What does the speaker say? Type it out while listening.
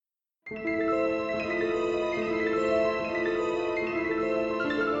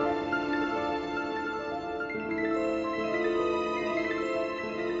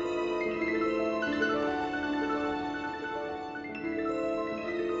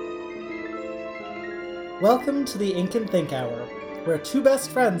Welcome to the Ink and Think Hour, where two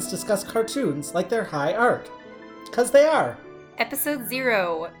best friends discuss cartoons like they're high art. 'Cause they are. Episode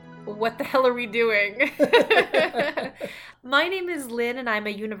 0. What the hell are we doing? My name is Lynn, and I'm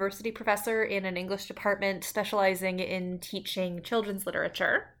a university professor in an English department specializing in teaching children's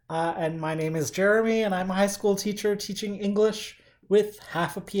literature. And my name is Jeremy, and I'm a high school teacher teaching English with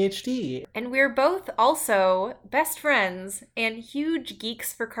half a PhD. And we're both also best friends and huge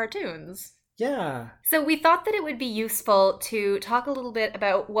geeks for cartoons. Yeah. So we thought that it would be useful to talk a little bit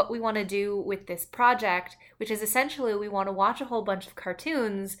about what we want to do with this project, which is essentially we want to watch a whole bunch of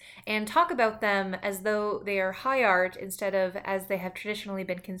cartoons and talk about them as though they are high art instead of as they have traditionally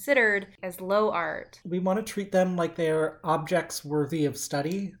been considered as low art. We want to treat them like they are objects worthy of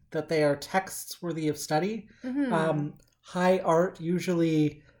study, that they are texts worthy of study. Mm-hmm. High art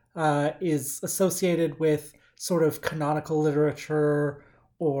usually is associated with sort of canonical literature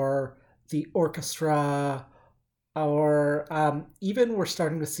or the orchestra, or even we're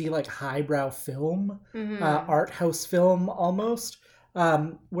starting to see like highbrow film, art house film almost,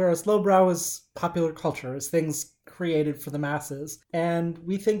 whereas lowbrow is popular culture, is things created for the masses. And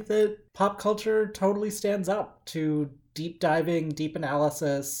we think that pop culture totally stands up to deep diving, deep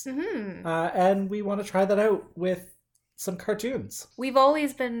analysis, and we want to try that out with some cartoons. We've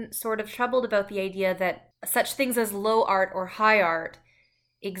always been sort of troubled about the idea that such things as low art or high art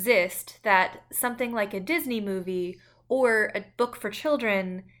exist, that something like a Disney movie or a book for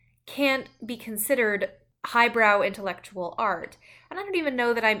children can't be considered highbrow intellectual art. And I don't even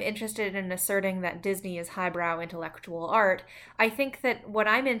know that I'm interested in asserting that Disney is highbrow intellectual art. I think that what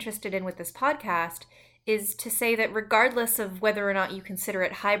I'm interested in with this podcast is to say that regardless of whether or not you consider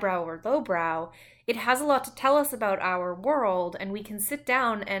it highbrow or lowbrow, it has a lot to tell us about our world, and we can sit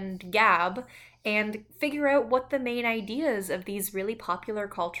down and gab and figure out what the main ideas of these really popular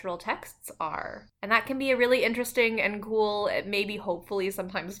cultural texts are. And that can be a really interesting and cool, maybe hopefully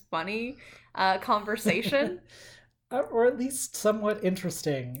sometimes funny conversation. Or at least somewhat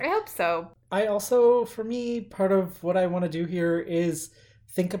interesting. I hope so. I also, for me, part of what I want to do here is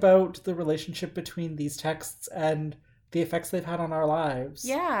think about the relationship between these texts and the effects they've had on our lives.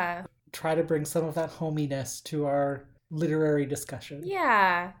 Yeah. Try to bring some of that hominess to our literary discussion.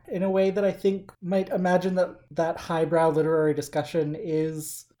 Yeah. In a way that I think might imagine that highbrow literary discussion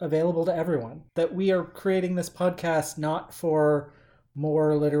is available to everyone. That we are creating this podcast not for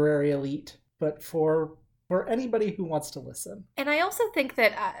more literary elite, but for anybody who wants to listen. And I also think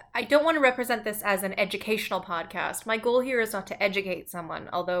that I don't want to represent this as an educational podcast. My goal here is not to educate someone,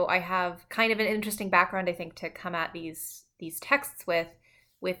 although I have kind of an interesting background, I think, to come at these texts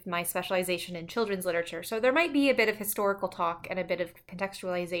with my specialization in children's literature. So there might be a bit of historical talk and a bit of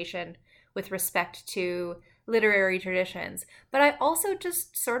contextualization with respect to literary traditions. But I also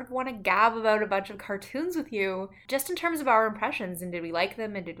just sort of want to gab about a bunch of cartoons with you, just in terms of our impressions. And did we like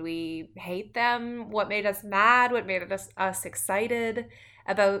them? And did we hate them? What made us mad? What made us excited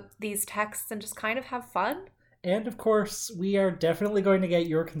about these texts? And just kind of have fun? And of course, we are definitely going to get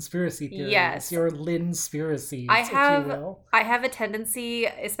your conspiracy theories. Yes. Your Lin-spiracies, if you will. I have a tendency,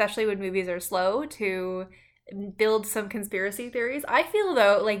 especially when movies are slow, to build some conspiracy theories. I feel,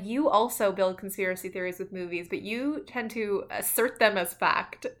 though, like you also build conspiracy theories with movies, but you tend to assert them as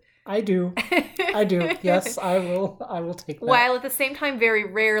fact. I do. Yes, I will take that. While at the same time very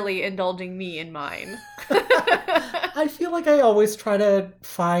rarely indulging me in mine. I feel like I always try to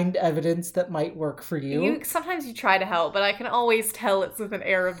find evidence that might work for you. Sometimes you try to help, but I can always tell it's with an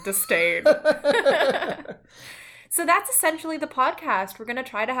air of disdain. So that's essentially the podcast. We're going to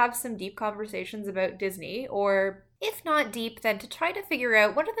try to have some deep conversations about Disney, or if not deep, then to try to figure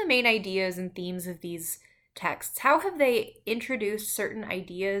out what are the main ideas and themes of these texts. How have they introduced certain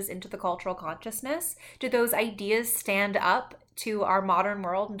ideas into the cultural consciousness? Do those ideas stand up to our modern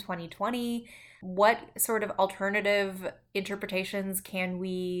world in 2020? What sort of alternative interpretations can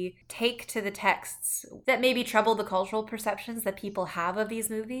we take to the texts that maybe trouble the cultural perceptions that people have of these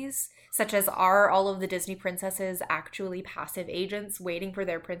movies? Such as, are all of the Disney princesses actually passive agents waiting for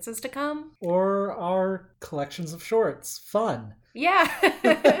their princes to come? Or are collections of shorts fun? Yeah.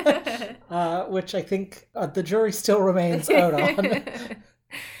 Which I think the jury still remains out on.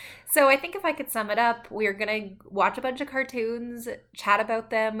 So I think if I could sum it up, we're going to watch a bunch of cartoons, chat about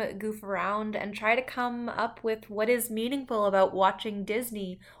them, goof around, and try to come up with what is meaningful about watching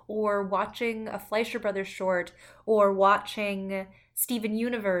Disney, or watching a Fleischer Brothers short, or watching Steven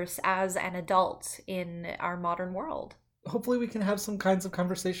Universe as an adult in our modern world. Hopefully we can have some kinds of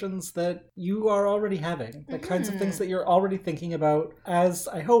conversations that you are already having, the kinds of things that you're already thinking about as,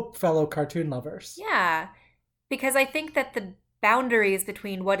 I hope, fellow cartoon lovers. Yeah, because I think that boundaries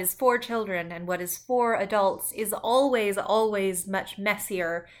between what is for children and what is for adults is always, always much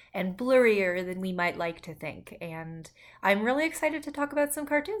messier and blurrier than we might like to think. And I'm really excited to talk about some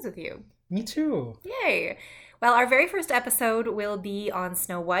cartoons with you. Me too. Yay! Well, our very first episode will be on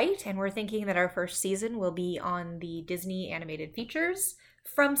Snow White, and we're thinking that our first season will be on the Disney animated features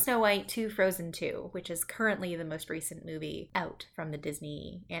from Snow White to Frozen 2, which is currently the most recent movie out from the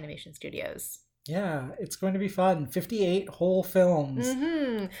Disney Animation Studios. Yeah, it's going to be fun. 58 whole films.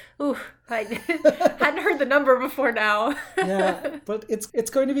 Mm-hmm. Ooh, I hadn't heard the number before now. Yeah, but it's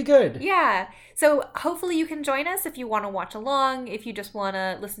going to be good. Yeah. So hopefully you can join us if you want to watch along, if you just want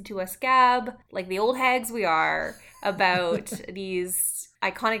to listen to us gab, like the old hags we are, about these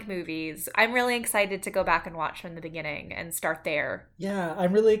iconic movies. I'm really excited to go back and watch from the beginning and start there. Yeah,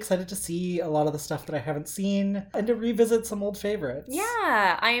 I'm really excited to see a lot of the stuff that I haven't seen and to revisit some old favorites.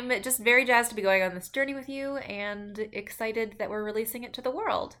 Yeah, I'm just very jazzed to be going on this journey with you and excited that we're releasing it to the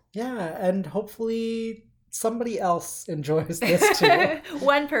world. Yeah, and hopefully somebody else enjoys this too.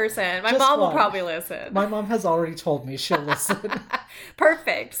 One person. My Just mom will one. probably listen. My mom has already told me she'll listen.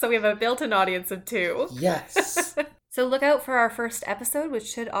 Perfect. So we have a built-in audience of 2. Yes. So look out for our first episode, which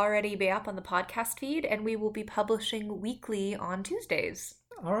should already be up on the podcast feed, and we will be publishing weekly on Tuesdays.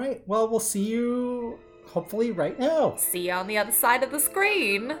 All right. Well, we'll see you hopefully right now. See you on the other side of the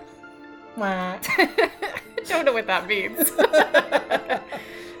screen. Mwah. Don't know what that means.